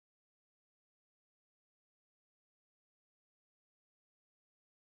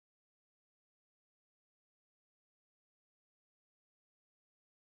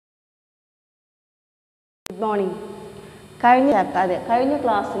Good morning. കഴിഞ്ഞ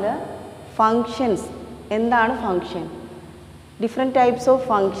ക്ലാസ്സിൽ functions എന്താണ് function, different types of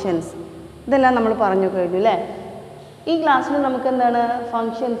functions ഇതെല്ലാം നമ്മൾ പറഞ്ഞു കഴിഞ്ഞു അല്ലേ. ഈ ക്ലാസ്സിൽ നമുക്ക് എന്താണ്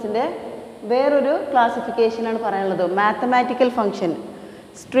ഫങ്ഷൻസിൻ്റെ വേറൊരു ക്ലാസിഫിക്കേഷനാണ് പറയാനുള്ളത്, മാത്തമാറ്റിക്കൽ ഫങ്ഷൻ.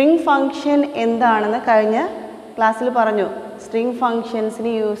 സ്ട്രിംഗ് ഫങ്ഷൻ എന്താണെന്ന് കഴിഞ്ഞ ക്ലാസ്സിൽ പറഞ്ഞു. സ്ട്രിംഗ്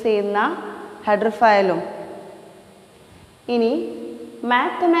ഫങ്ഷൻസിന് യൂസ് ചെയ്യുന്ന ഹെഡർ ഫയലും. ഇനി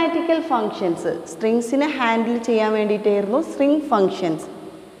മാത്തമാറ്റിക്കൽ ഫങ്ഷൻസ് സ്ട്രിങ്സിനെ ഹാൻഡിൽ ചെയ്യാൻ വേണ്ടിയിട്ടായിരുന്നു സ്ട്രിംഗ് ഫങ്ഷൻസ്.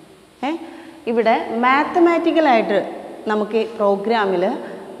 ഇവിടെ മാത്തമാറ്റിക്കലായിട്ട് നമുക്ക് പ്രോഗ്രാമിൽ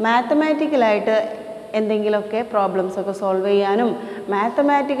മാത്തമാറ്റിക്കലായിട്ട് എന്തെങ്കിലുമൊക്കെ പ്രോബ്ലംസൊക്കെ സോൾവ് ചെയ്യാനും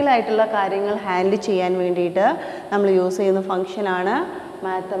മാത്തമാറ്റിക്കലായിട്ടുള്ള കാര്യങ്ങൾ ഹാൻഡിൽ ചെയ്യാൻ വേണ്ടിയിട്ട് നമ്മൾ യൂസ് ചെയ്യുന്ന ഫങ്ഷനാണ്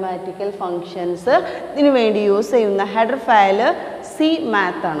മാത്തമാറ്റിക്കൽ ഫങ്ഷൻസ്. ഇതിനു വേണ്ടി യൂസ് ചെയ്യുന്ന header file C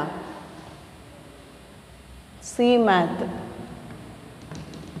മാത്താണ്. C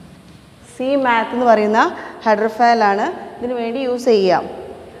math എന്ന് പറയുന്ന ഹെഡർ ഫയലാണ് ഇതിനു വേണ്ടി യൂസ് ചെയ്യാം.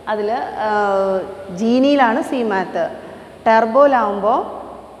 അതിൽ ജീനിയിലാണ് സി മാത്ത്, ടെർബോയിലാവുമ്പോൾ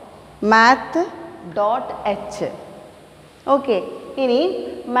math.h. ഓക്കെ, ഇനി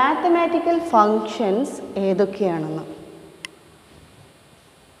മാത്തമാറ്റിക്കൽ ഫങ്ഷൻസ് ഏതൊക്കെയാണെന്ന്.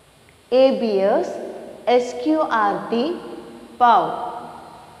 ABS, SQRT, POW.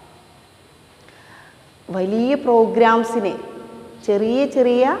 വലിയ പ്രോഗ്രാംസിനെ ചെറിയ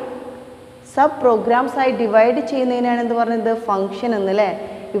ചെറിയ സബ് പ്രോഗ്രാംസായി ഡിവൈഡ് ചെയ്യുന്നതിനാണ് എന്ത് പറഞ്ഞത്, ഫങ്ഷൻ എന്നല്ലേ.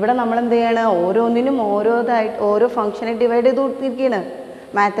 ഇവിടെ നമ്മൾ എന്ത് ചെയ്യണം, ഓരോന്നിനും ഓരോ ഫങ്ഷനെ ഡിവൈഡ് ചെയ്ത് കൊടുത്തിരിക്കുകയാണ്.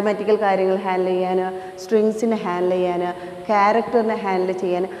 മാത്തമാറ്റിക്കൽ കാര്യങ്ങൾ ഹാൻഡിൽ ചെയ്യാൻ, സ്ട്രിങ്സിനെ ഹാൻഡിൽ ചെയ്യാൻ, ക്യാരക്ടറിനെ ഹാൻഡിൽ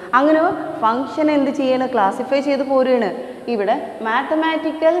ചെയ്യാൻ, അങ്ങനെ ഫങ്ഷൻ എന്ത് ചെയ്യണം, ക്ലാസിഫൈ ചെയ്ത് പോരുകയാണ്. ഇവിടെ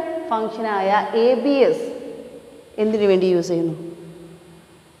മാത്തമാറ്റിക്കൽ ഫങ്ഷനായ ABS എന്തിനു വേണ്ടി യൂസ് ചെയ്യുന്നു?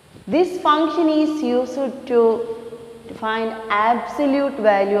 This function is used to find absolute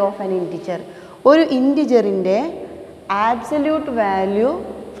value of an integer. ഒരു ഇൻറ്റിജറിൻ്റെ ആബ്സല്യൂട്ട് വാല്യൂ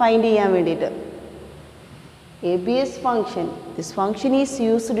ഫൈൻഡ് ചെയ്യാൻ വേണ്ടിയിട്ട് ABS function. This function is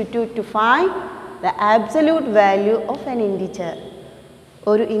used to find the absolute value of an integer.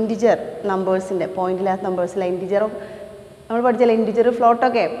 ഒരു integer നമ്പേഴ്സിൻ്റെ, പോയിൻ്റില്ലാത്ത നമ്പേഴ്സിലെ integer നമ്മൾ പഠിച്ചാൽ integer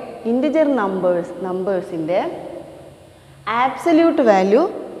ഫ്ലോട്ടൊക്കെ, integer നമ്പേഴ്സിൻ്റെ absolute value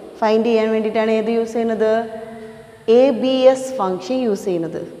find ചെയ്യാൻ വേണ്ടിയിട്ടാണ് ഏത് use ചെയ്യുന്നത്, ABS ഫങ്ഷൻ യൂസ്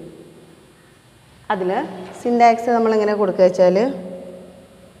ചെയ്യുന്നത്. അതിൽ സിൻടാക്സ് നമ്മളെങ്ങനെ കൊടുക്കുക വെച്ചാൽ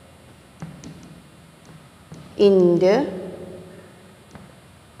ഇൻറ്റ്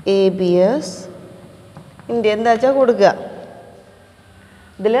ABS ഇൻറ്റ് എന്താ വെച്ചാൽ കൊടുക്കുക.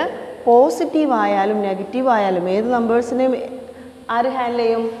 ഇതിൽ പോസിറ്റീവ് ആയാലും നെഗറ്റീവ് ആയാലും ഏത് നമ്പേഴ്സിനെയും ആര് ഹാൻഡിൽ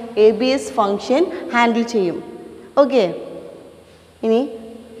ചെയ്യും, ABS ഫങ്ഷൻ ഹാൻഡിൽ ചെയ്യും. ഓക്കെ, ഇനി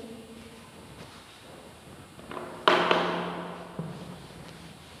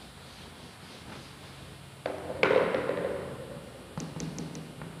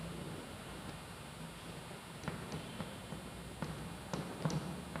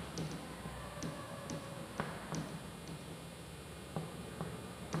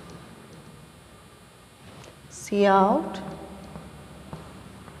out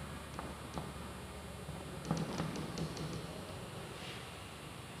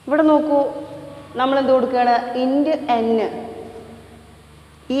ഇവിടെ നോക്കൂ, നമ്മൾ എന്ത് കൊടുക്കുകയാണ്, ഇൻറ്റ് n.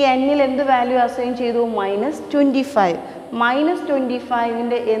 ഈ എന്നിൽ എന്ത് വാല്യൂ അസൈൻ ചെയ്തു, -25.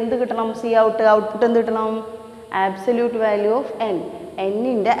 -25ൻ്റെ എന്ത് കിട്ടണം, ഔട്ട്പുട്ട് എന്ത് കിട്ടണം, ആബ്സല്യൂട്ട് വാല്യൂ ഓഫ് n.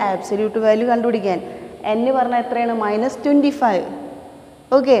 എന്നിൻ്റെ ആബ്സല്യൂട്ട് വാല്യൂ കണ്ടുപിടിക്കാൻ n പറഞ്ഞാൽ എത്രയാണ്, -25.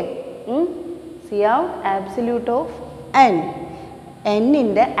 Okay, out absolute of n.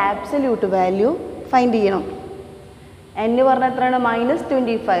 n-ൻ്റെ absolute value find ചെയ്യണം. n പറഞ്ഞാൽ എത്രയാണ്,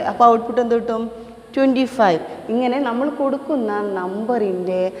 -25. അപ്പോൾ ഔട്ട്പുട്ട് എന്ത് കിട്ടും, 25. ഇങ്ങനെ നമ്മൾ കൊടുക്കുന്ന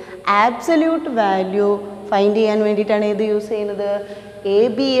നമ്പറിൻ്റെ ആബ്സല്യൂട്ട് വാല്യൂ ഫൈൻഡ് ചെയ്യാൻ വേണ്ടിയിട്ടാണ് ഇത് യൂസ് ചെയ്യുന്നത്,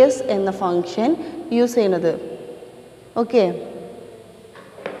 ABS എന്ന ഫങ്ഷൻ യൂസ് ചെയ്യുന്നത്. ഓക്കെ,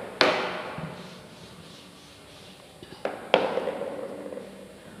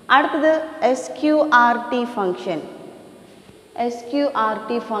 അടുത്തത് SQRT function. SQRT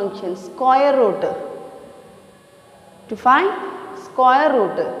function square root, to find square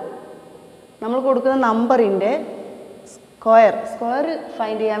root. നമ്മൾ കൊടുക്കുന്ന നമ്പറിൻ്റെ സ്ക്വയർ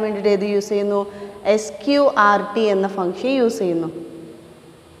ഫൈൻഡ് ചെയ്യാൻ വേണ്ടിയിട്ട് ഏത് യൂസ് ചെയ്യുന്നു, SQRT എന്ന ഫങ്ഷൻ യൂസ് ചെയ്യുന്നു.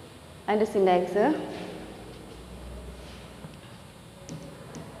 അതിൻ്റെ syntax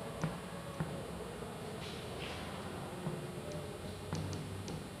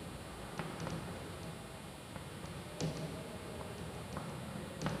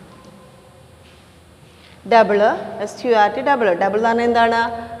double, SQRT double. Double എന്ന് പറഞ്ഞാൽ എന്താണ്,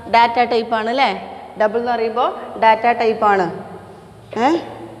 ഡാറ്റ ടൈപ്പാണ് അല്ലേ. ഡബിൾ എന്ന് പറയുമ്പോൾ ഡാറ്റ ടൈപ്പാണ്.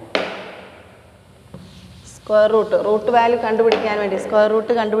 സ്ക്വയർ റൂട്ട് വാല്യൂ കണ്ടുപിടിക്കാൻ വേണ്ടി സ്ക്വയർ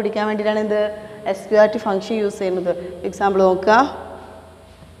റൂട്ട് കണ്ടുപിടിക്കാൻ വേണ്ടിയിട്ടാണ് ഇത് SQRT ഫംഗ്ഷൻ യൂസ് ചെയ്യുന്നത്. എക്സാമ്പിൾ നോക്കുക.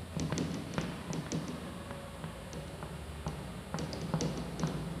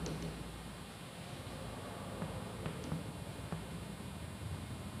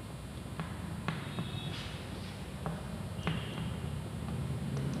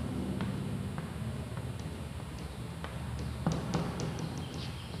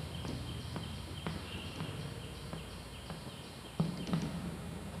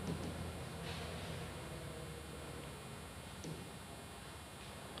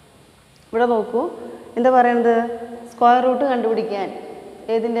 ഇവിടെ നോക്കൂ, എന്താ പറയുന്നത്, സ്ക്വയർ റൂട്ട് കണ്ടുപിടിക്കാൻ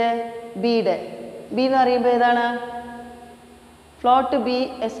ഏതിൻ്റെ ബിയുടെ ബി എന്ന് പറയുമ്പോൾ ഏതാണ് float B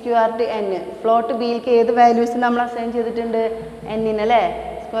SQRT n. Float ബിയിലേക്ക് ഏത് വാല്യൂസ് നമ്മൾ അസൈൻ ചെയ്തിട്ടുണ്ട് എന്നിന് അല്ലേ,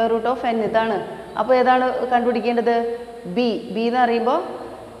 സ്ക്വയർ റൂട്ട് ഓഫ് n ഇതാണ്. അപ്പോൾ ഏതാണ് കണ്ടുപിടിക്കേണ്ടത് ബി എന്ന് പറയുമ്പോൾ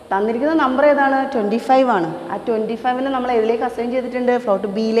തന്നിരിക്കുന്ന നമ്പർ ഏതാണ് 25 ആണ്. ആ 25നെ നമ്മൾ ഏതിലേക്ക് അസൈൻ ചെയ്തിട്ടുണ്ട് ഫ്ലോട്ട്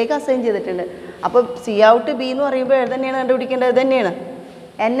ബിയിലേക്ക് അസൈൻ ചെയ്തിട്ടുണ്ട്. അപ്പോൾ സി ഔട്ട് ബി എന്ന് പറയുമ്പോൾ ഏത് തന്നെയാണ് കണ്ടുപിടിക്കേണ്ടത്, ഇത് തന്നെയാണ്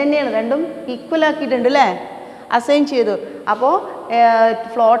n തന്നെയാണ്, രണ്ടും ഈക്വൽ ആക്കിയിട്ടുണ്ട് അല്ലേ, അസൈൻ ചെയ്തു. അപ്പോൾ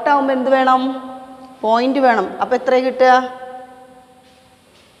ഫ്ലോട്ട് ആകുമ്പോൾ എന്ത് വേണം, പോയിന്റ് വേണം. അപ്പോൾ എത്ര കിട്ടുക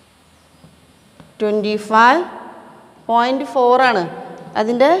 25.4 ആണ്.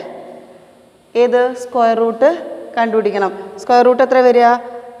 അതിൻ്റെ ഏത് സ്ക്വയർ റൂട്ട് കണ്ടുപിടിക്കണം. സ്ക്വയർ റൂട്ട് എത്ര വരിക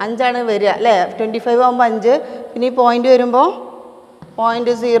 5 വരിക അല്ലേ, 25 ആകുമ്പോൾ 5, പിന്നെ ഈ പോയിന്റ് വരുമ്പോൾ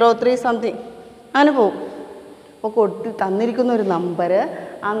 0.03 സംതിങ് അങ്ങനെ പോകും. അപ്പോൾ തന്നിരിക്കുന്ന ഒരു നമ്പർ,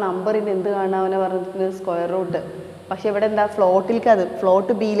 ആ നമ്പറിന് എന്ത് കാണാമെന്ന് പറഞ്ഞിരിക്കുന്നത് സ്ക്വയർ റൂട്ട്. പക്ഷേ ഇവിടെ എന്താ ഫ്ലോട്ടിലേക്ക്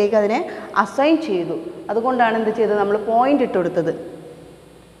ഫ്ലോട്ട് ബിയിലേക്ക് അതിനെ അസൈൻ ചെയ്തു. അതുകൊണ്ടാണ് എന്ത് ചെയ്തത് നമ്മൾ പോയിന്റ് ഇട്ട് കൊടുത്തത്.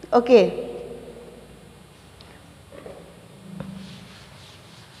 ഓക്കെ,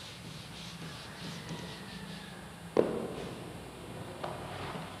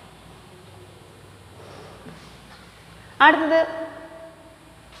 അടുത്തത്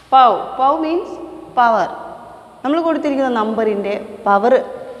പവർ മീൻസ് പവർ. നമ്മൾ കൊടുത്തിരിക്കുന്ന നമ്പറിൻ്റെ പവർ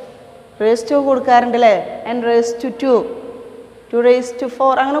റേസ് ടു കൊടുക്കാറുണ്ട് അല്ലേ, n raised to 2, 2 raised to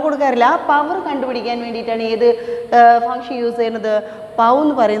 4 അങ്ങനെ കൊടുക്കാറില്ല. ആ പവർ കണ്ടുപിടിക്കാൻ വേണ്ടിയിട്ടാണ് ഏത് ഫംഗ്ഷൻ യൂസ് ചെയ്യുന്നത്, പവർ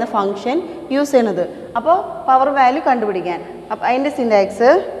എന്ന് പറയുന്ന ഫംഗ്ഷൻ യൂസ് ചെയ്യുന്നത്. അപ്പോൾ പവർ വാല്യൂ കണ്ടുപിടിക്കാൻ അപ്പോൾ അതിൻ്റെ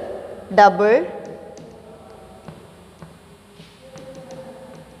സിൻടാക്സ് ഡബിൾ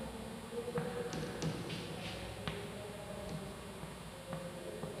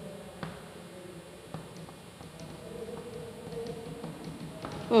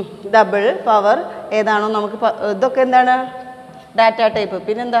ഡബിൾ പവർ ഏതാണോ നമുക്ക് ഇതൊക്കെ എന്താണ് ഡാറ്റ ടൈപ്പ്,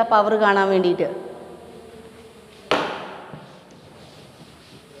 പിന്നെന്താ പവർ കാണാൻ വേണ്ടിയിട്ട്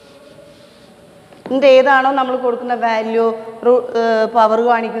ഇതിൻ്റെ ഏതാണോ നമ്മൾ കൊടുക്കുന്ന വാല്യൂ പവർ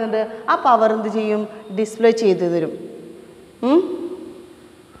കാണിക്കുന്നത്, ആ പവർ എന്ത് ചെയ്യും ഡിസ്പ്ലേ ചെയ്ത് തരും.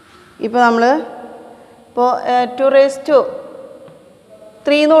 ഇപ്പോൾ നമ്മൾ ഇപ്പോൾ 2 raised to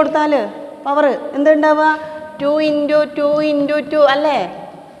 3 എന്ന് കൊടുത്താൽ പവർ എന്തുണ്ടാവുക 2 × 2 അല്ലേ.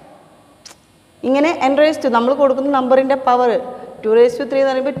 ഇങ്ങനെ n raised to നമ്മൾ കൊടുക്കുന്ന നമ്പറിൻ്റെ പവർ 2 raised to 3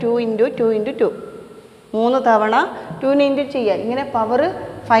 എന്ന് പറയുമ്പോൾ 2 × 2 3 തവണ 2നെ ഇൻറ്റു ചെയ്യുക. ഇങ്ങനെ പവർ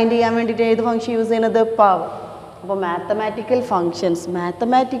ഫൈൻഡ് ചെയ്യാൻ വേണ്ടിയിട്ട് ഏത് ഫംഗ്ഷൻ യൂസ് ചെയ്യുന്നത് പവർ. അപ്പോൾ മാത്തമാറ്റിക്കൽ ഫങ്ഷൻസ്,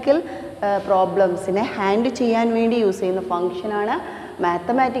 മാത്തമാറ്റിക്കൽ പ്രോബ്ലംസിനെ ഹാൻഡിൽ ചെയ്യാൻ വേണ്ടി യൂസ് ചെയ്യുന്ന ഫംഗ്ഷനാണ്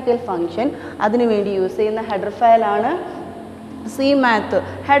മാത്തമാറ്റിക്കൽ ഫംഗ്ഷൻ. അതിനു വേണ്ടി യൂസ് ചെയ്യുന്ന header ഫയലാണ് C math.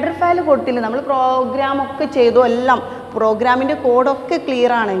 Header file കൊടുത്തില്ല, നമ്മൾ പ്രോഗ്രാമൊക്കെ ചെയ്തു, എല്ലാം പ്രോഗ്രാമിൻ്റെ കോഡൊക്കെ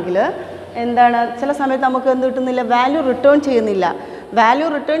ക്ലിയർ ആണെങ്കിൽ എന്താണ് ചില സമയത്ത് നമുക്ക് എന്ത് കിട്ടുന്നില്ല, വാല്യൂ റിട്ടേൺ ചെയ്യുന്നില്ല. വാല്യൂ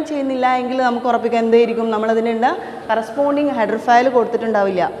റിട്ടേൺ ചെയ്യുന്നില്ല എങ്കിൽ നമുക്ക് ഉറപ്പിക്കാൻ എന്തായിരിക്കും, നമ്മളതിനുള്ള corresponding header file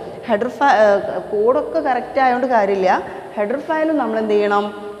കൊടുത്തിട്ടുണ്ടാവില്ല. Header കോഡൊക്കെ correct ആയതുകൊണ്ട് കാര്യമില്ല, ഹെഡർ ഫയലും നമ്മൾ എന്ത് ചെയ്യണം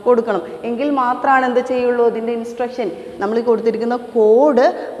കൊടുക്കണം. എങ്കിൽ മാത്രമാണ് എന്ത് ചെയ്യുള്ളൂ, ഇതിൻ്റെ ഇൻസ്ട്രക്ഷൻ നമ്മൾ കൊടുത്തിരിക്കുന്ന കോഡ്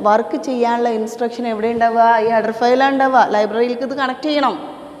വർക്ക് ചെയ്യാനുള്ള ഇൻസ്ട്രക്ഷൻ എവിടെ ഉണ്ടാവുക, ഈ ഹെഡർ ഫയലാണ് ഉണ്ടാവുക. ലൈബ്രറിയിലേക്ക് ഇത് കണക്ട് ചെയ്യണം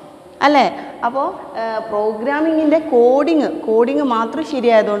അല്ലേ. അപ്പോൾ പ്രോഗ്രാമിങ്ങിൻ്റെ കോഡിങ് മാത്രം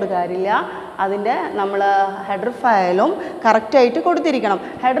ശരിയായതുകൊണ്ട് കാര്യമില്ല, അതിൻ്റെ നമ്മൾ ഹെഡർ ഫയലും കറക്റ്റായിട്ട് കൊടുത്തിരിക്കണം.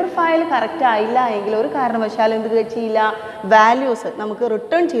 ഹെഡർ ഫയൽ കറക്റ്റ് ആയില്ല എങ്കിൽ ഒരു കാരണവശാലും എന്ത് ചെയ്യില്ല, വാല്യൂസ് നമുക്ക്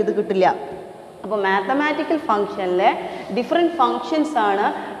റിട്ടേൺ ചെയ്ത് കിട്ടില്ല. അപ്പോൾ മാത്തമാറ്റിക്കൽ ഫംഗ്ഷനിലെ ഡിഫറെൻറ്റ് ഫങ്ഷൻസ് ആണ്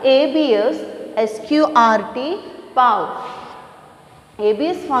ABS, SQRT, POW.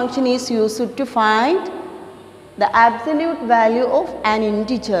 ABS function is used to find the absolute value of an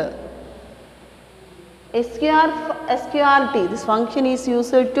integer. SQRT, this function is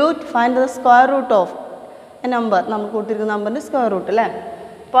used to find the square root of a number. നമുക്ക് കൊടുത്തിരിക്കുന്ന നമ്പറിൻ്റെ square root അല്ലേ.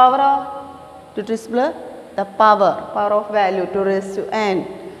 Power to display the power of value 2 raised to n,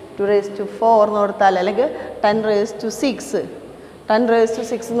 2 raised to 4 എന്ന് കൊടുത്താൽ, അല്ലെങ്കിൽ 10 raised to 6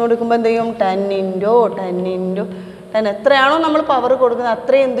 എന്ന് കൊടുക്കുമ്പോൾ എന്ത് ചെയ്യും 10 × 10 എത്രയാണോ നമ്മൾ പവർ കൊടുക്കുന്നത്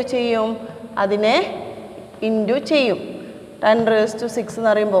അത്രയും എന്ത് ചെയ്യും, അതിനെ ഇൻറ്റു ചെയ്യും. 10⁻⁶ എന്ന്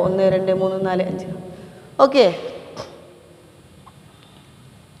പറയുമ്പോൾ 1 2 3 4 5. ഓക്കെ,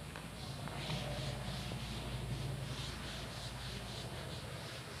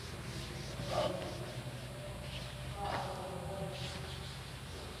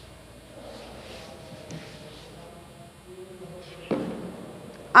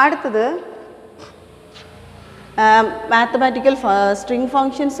 അടുത്തത് മാത്തമാറ്റിക്കൽ സ്ട്രിംഗ്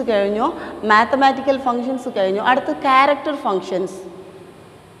ഫങ്ഷൻസ് കഴിഞ്ഞു, മാത്തമാറ്റിക്കൽ ഫങ്ഷൻസ് കഴിഞ്ഞു. അടുത്ത് character functions.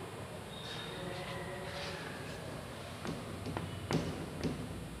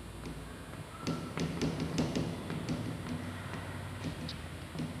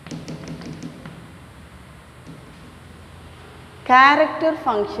 Character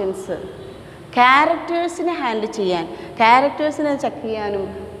functions ക്യാരക്ടേഴ്സിനെ handle ചെയ്യാൻ, ക്യാരക്ടേഴ്സിനെ ചെക്ക് ചെയ്യാനും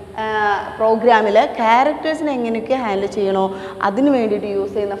പ്രോഗ്രാമിൽ ക്യാരക്ടേഴ്സിനെ എങ്ങനെയൊക്കെ ഹാൻഡിൽ ചെയ്യണോ അതിന് വേണ്ടിയിട്ട്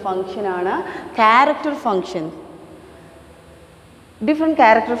യൂസ് ചെയ്യുന്ന ഫങ്ഷനാണ് character function. Different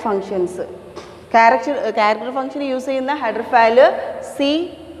character functions. Character function use ചെയ്യുന്ന header file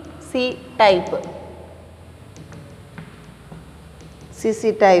C type,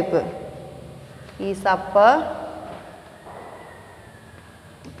 CC type is upper,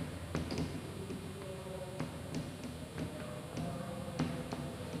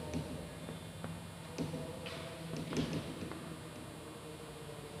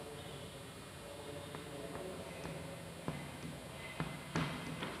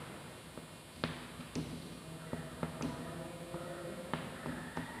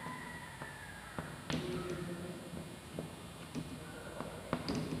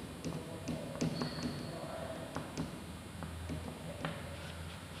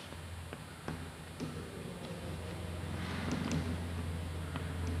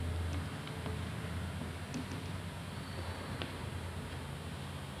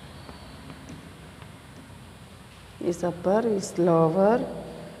 is upper, is lower,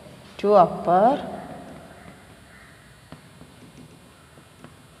 to upper,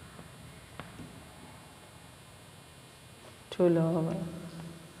 to lower.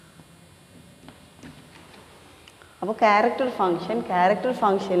 അപ്പോൾ ക്യാരക്ടർ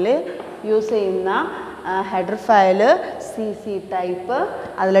ഫംഗ്ഷനിൽ യൂസ് ചെയ്യുന്ന ഹെഡർ ഫയൽ CC ടൈപ്പ്,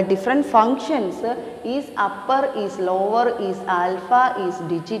 അതിലെ different functions is upper, is lower, is alpha, is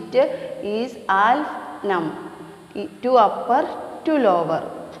digit, is ആൽഫ് നം, to upper, to lower.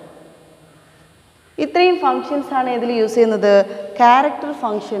 ഇത്രയും functions ആണ് ഇതിൽ use ചെയ്യുന്നത്, character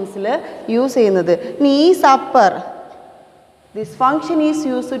ഫങ്ഷൻസിൽ use ചെയ്യുന്നത്. ഇനി is upper, this function is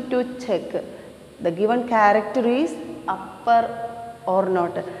used to check the given character is upper or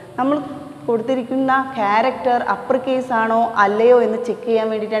not. നമ്മൾ കൊടുത്തിരിക്കുന്ന character upper case ആണോ അല്ലയോ എന്ന് ചെക്ക് ചെയ്യാൻ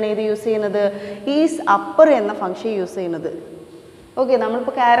വേണ്ടിയിട്ടാണ് ഇത് യൂസ് ചെയ്യുന്നത്, ഈസ് അപ്പർ എന്ന ഫംഗ്ഷൻ യൂസ് ചെയ്യുന്നത്. ഓക്കെ,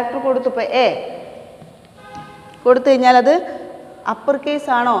 നമ്മളിപ്പോൾ ക്യാരക്ടർ കൊടുത്തപ്പോൾ എ കൊടുത്തു കഴിഞ്ഞാൽ അത് അപ്പർ കേസ്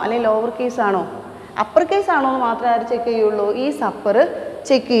ആണോ അല്ലെങ്കിൽ ലോവർ കേസ് ആണോ, അപ്പർ കേസ് ആണോ എന്ന് മാത്രമേ ആര് ചെക്ക് ചെയ്യുള്ളൂ, ഈസ് അപ്പർ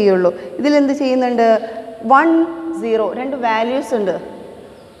ചെക്ക് ചെയ്യുള്ളൂ. ഇതിലെന്ത് ചെയ്യുന്നുണ്ട്, 1 0 രണ്ട് വാല്യൂസ് ഉണ്ട്.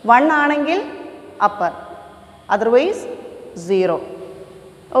 1 ആണെങ്കിൽ upper, otherwise 0.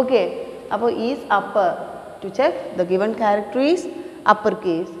 Okay, അപ്പോൾ is upper to check the given character is upper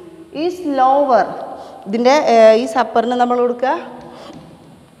case. Is lower, ഇതിൻ്റെ ഈസ് അപ്പറിന് നമ്മൾ കൊടുക്കുക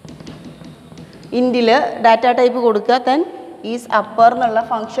ഇൻഡിൽ ഡാറ്റ ടൈപ്പ് കൊടുക്കുക, ദെൻ ഈസ് അപ്പർ എന്നുള്ള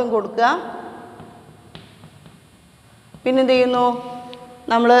ഫങ്ഷൻ കൊടുക്കുക. പിന്നെന്ത് ചെയ്യുന്നു,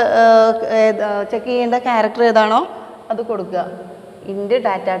 നമ്മൾ ചെക്ക് ചെയ്യേണ്ട ക്യാരക്ടർ ഏതാണോ അത് കൊടുക്കുക. ഇൻഡ്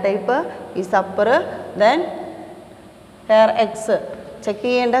data type is upper, then hair X check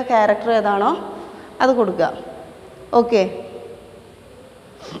ചെയ്യേണ്ട ക്യാരക്ടർ ഏതാണോ അത് കൊടുക്കുക. Okay,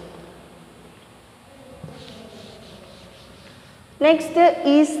 next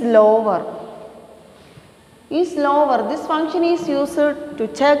is lower. Is lower, this function is used to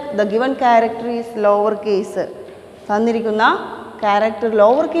check the given character is lower case. തന്നിരിക്കുന്ന ക്യാരക്ടർ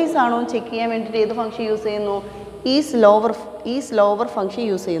ലോവർ കേസ് ആണോ ചെക്ക് ചെയ്യാൻ വേണ്ടിയിട്ട് ഏത് function use ചെയ്യുന്നു, ഈസ് ലോവർ ഫങ്ഷൻ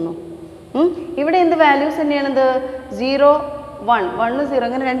യൂസ് ചെയ്യുന്നു. ഇവിടെ എന്ത് വാല്യൂസ് തന്നെയാണിത്, 0 1 1 0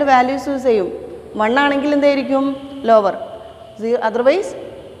 അങ്ങനെ രണ്ട് വാല്യൂസ് യൂസ് ചെയ്യും. 1 ആണെങ്കിൽ എന്തായിരിക്കും ലോവർ, അതർവൈസ്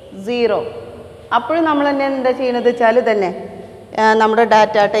 0. അപ്പോഴും നമ്മൾ തന്നെ എന്താ ചെയ്യുന്നത് വെച്ചാൽ തന്നെ നമ്മുടെ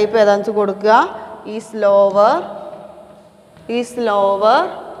ഡാറ്റ ടൈപ്പ് ഏതാണെന്ന് വെച്ച് കൊടുക്കുക, ഈസ് ലോവർ.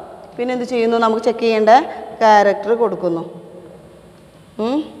 പിന്നെ എന്ത് ചെയ്യുന്നു, നമുക്ക് ചെക്ക് ചെയ്യേണ്ട ക്യാരക്ടർ കൊടുക്കുന്നു.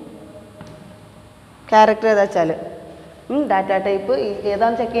 ക്യാരക്ടർ ഏതാ വെച്ചാൽ ഡാറ്റ ടൈപ്പ്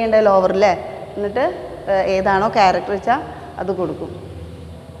ഏതാണ് ചെക്ക് ചെയ്യേണ്ടത്, ലോവർ അല്ലേ, എന്നിട്ട് ഏതാണോ ക്യാരക്ടർ വെച്ചാൽ അത് കൊടുക്കും.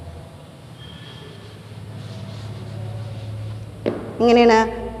 ഇങ്ങനെയാണ്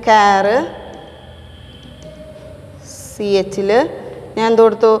ക്യാറ് CH ഞാൻ എന്ത്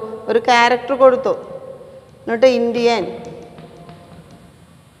കൊടുത്തു, ഒരു ക്യാരക്ടർ കൊടുത്തു. എന്നിട്ട് ഇന്ത്യൻ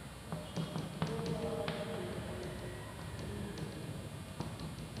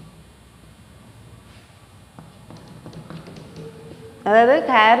അതായത്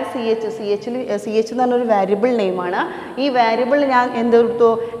കാർ സി എച്ച് എന്ന് പറഞ്ഞൊരു വാരിയബിൾ നെയിമാണ്. ഈ വാരിയബിൾ ഞാൻ എന്തെടുത്തു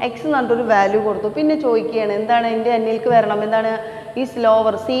എക്സ് എന്ന് പറഞ്ഞിട്ടൊരു വാല്യൂ കൊടുത്തു. പിന്നെ ചോദിക്കുകയാണ് എന്താണ് എൻ്റെ എന്നിലേക്ക് വരണം, എന്താണ് ഈസ്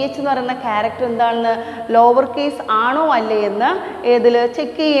ലോവർ, സി എച്ച് എന്ന് പറയുന്ന ക്യാരക്ടർ എന്താണെന്ന് ലോവർ കേസ് ആണോ അല്ലേ എന്ന് ഏതിൽ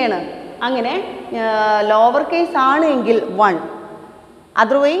ചെക്ക് ചെയ്യാണ്. അങ്ങനെ ലോവർ കേസ് ആണ് എങ്കിൽ 1,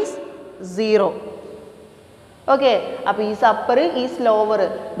 അതർവൈസ് 0. ഓക്കെ, അപ്പോൾ is upper is lower,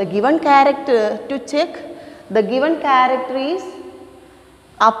 the given character to check the given character is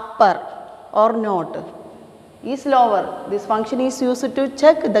upper or not, is lower. This function is used to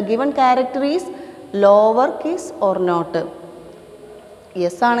check the given character is lower case or not.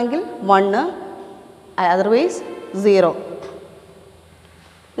 Yes aanengil 1, otherwise 0.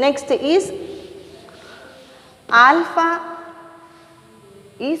 Next is alpha.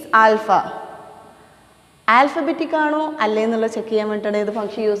 Is alpha alphabetic ആണോ അല്ലേ എന്നുള്ള check ചെയ്യാൻ വേണ്ടിയിട്ടാണ് ഇത്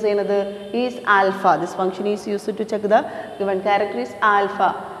function use ചെയ്യുന്നത്. Is alpha, this function is used to check the given character is alpha.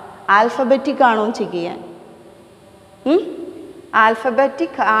 Alphabetic ആണോ എന്ന് check ചെയ്യാൻ.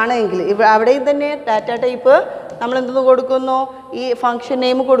 ആൽഫബറ്റിക് ആണെങ്കിൽ അവിടെയും തന്നെ ഡാറ്റ ടൈപ്പ് നമ്മൾ എന്തെന്ന് കൊടുക്കുന്നു, ഈ ഫംഗ്ഷൻ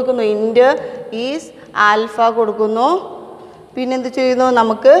നെയിം കൊടുക്കുന്നു, ഇൻറ്റ് ഈസ് ആൽഫ കൊടുക്കുന്നു. പിന്നെ എന്ത് ചെയ്യുന്നു,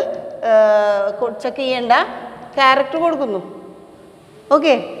 നമുക്ക് ചെക്ക് ചെയ്യേണ്ട ക്യാരക്ടർ കൊടുക്കുന്നു.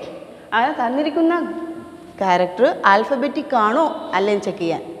 ഓക്കെ, അത് തന്നിരിക്കുന്ന ക്യാരക്ടർ ആൽഫബറ്റിക് ആണോ അല്ലെങ്കിൽ ചെക്ക്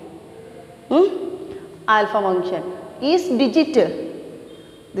ചെയ്യാൻ. Alpha function is digit,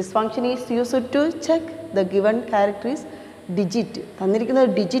 this function is used to check the given character is digit, തന്നിരിക്കുന്നത്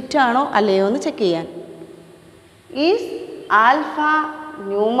ഡിജിറ്റ് ആണോ അല്ലയോ എന്ന് ചെക്ക് ചെയ്യാൻ. ഈസ് ആൽഫ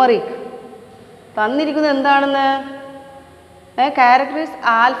ന്യൂമറിക്, തന്നിരിക്കുന്നത് എന്താണെന്ന് ക്യാരക്ടർ ഈസ്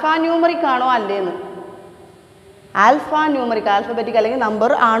ആൽഫ ന്യൂമറിക് ആണോ അല്ലേന്ന്. ആൽഫ ന്യൂമറിക് ആൽഫബറ്റിക് അല്ലെങ്കിൽ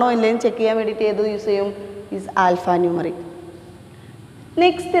നമ്പർ ആണോ അല്ലേന്ന് ചെക്ക് ചെയ്യാൻ വേണ്ടിയിട്ട് ഏത് യൂസ് ചെയ്യും, ഈസ് ആൽഫ ന്യൂമറിക്.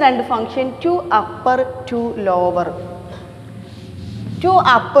 നെക്സ്റ്റ് രണ്ട് function to upper to lower. To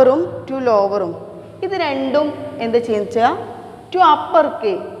അപ്പറും to ലോവറും ഇത് രണ്ടും എന്താ ചെയ്യുക, ടു അപ്പർ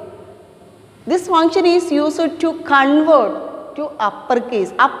കേ this function is used to convert to upper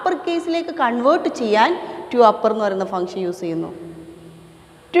case. Upper കേസിലേക്ക് കൺവേർട്ട് ചെയ്യാൻ ടു അപ്പർ എന്ന് പറയുന്ന ഫംഗ്ഷൻ യൂസ് ചെയ്യുന്നു.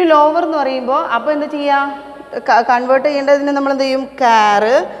 ടു ലോവർ എന്ന് പറയുമ്പോൾ അപ്പോൾ എന്താ ചെയ്യുക, കൺവേർട്ട് ചെയ്യേണ്ടതിന് നമ്മൾ എന്ത് ചെയ്യും,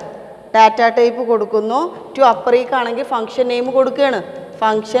 കാറ് ഡാറ്റ ടൈപ്പ് കൊടുക്കുന്നു. ടു അപ്പറേക്കാണെങ്കിൽ ഫംഗ്ഷൻ നെയിം കൊടുക്കുകയാണ്.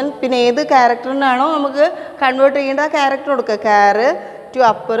 ഫംഗ്ഷൻ പിന്നെ ഏത് ക്യാരക്ടറിനാണോ നമുക്ക് കൺവേർട്ട് ചെയ്യേണ്ട ആ ക്യാരക്ടർ കൊടുക്കുക. Car to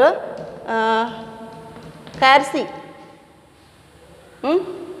upper, car C.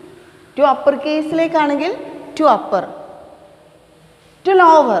 To upper കേസിലേക്കാണെങ്കിൽ to upper. To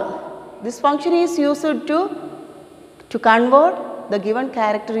lower this function is used to convert the given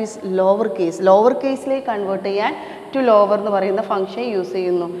character is lower case. Lower കേസിലേക്ക് convert ചെയ്യാൻ to lower എന്ന് പറയുന്ന ഫംഗ്ഷൻ യൂസ്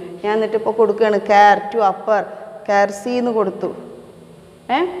ചെയ്യുന്നു. ഞാൻ എന്നിട്ട് ഇപ്പോൾ കൊടുക്കുകയാണ് car to upper, car C എന്ന് കൊടുത്തു.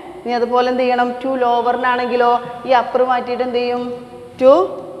 ഇനി അതുപോലെ എന്ത് ചെയ്യണം, ടു ലോവറിനാണെങ്കിലോ ഈ അപ്പർ മാറ്റിയിട്ട് എന്ത് ചെയ്യും, ടു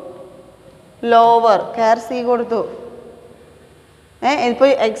ലോവർ കാർ സി കൊടുത്തു. ഇപ്പോൾ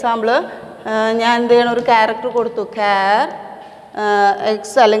എക്സാമ്പിൾ ഞാൻ എന്ത് ചെയ്യണം, ഒരു ക്യാരക്ടർ കൊടുത്തു, കാർ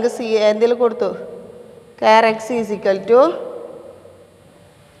എക്സ് അല്ലെങ്കിൽ സി എന്തെങ്കിലും കൊടുത്തു. Car X is equal to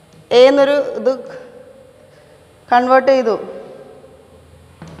A എന്നൊരു ഇത് കൺവേർട്ട് ചെയ്തു.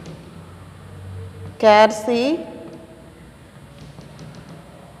 കാർ സി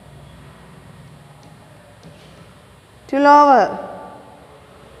ടു ലോവർ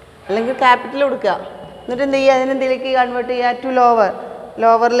അല്ലെങ്കിൽ ക്യാപിറ്റൽ കൊടുക്കുക. എന്നിട്ട് എന്ത് ചെയ്യുക, അതിനെന്തിലേക്ക് കൺവേർട്ട് ചെയ്യുക, ടു ലോവർ,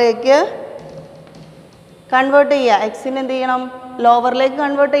 ലോവറിലേക്ക് കൺവേർട്ട് ചെയ്യുക. എക്സിന് എന്ത് ചെയ്യണം, ലോവറിലേക്ക്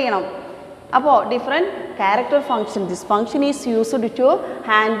കൺവേർട്ട് ചെയ്യണം. അപ്പോൾ different character function. This function is used to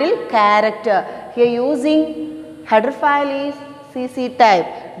handle character. Here using header file is CC type.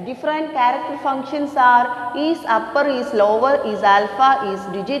 Different character functions are is upper, is lower, is alpha, is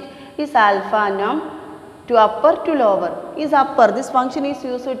digit, is alpha num, to upper, to lower. Is upper. This function is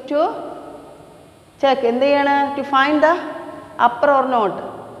used to check to find the upper or not.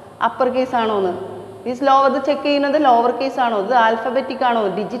 Upper case ആണോന്ന്. Is lower the check ചെയ്യുന്നത് lower case ആണോ, ഇത് alphabetic ആണോ,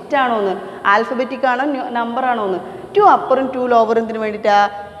 digit ആണോന്ന്, alphabetic ആണോ, number ആണോന്ന്. To upper and to lower എന്തിനു വേണ്ടിയിട്ടാ,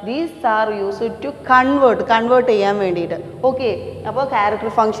 these are used to convert ചെയ്യാൻ വേണ്ടിയിട്ട്. ഓക്കെ, അപ്പോൾ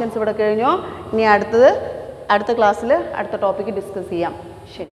character functions ഇവിടെ കഴിഞ്ഞു. ഇനി അടുത്ത ക്ലാസ്സിൽ അടുത്ത ടോപ്പിക്ക് ഡിസ്കസ് ചെയ്യാം.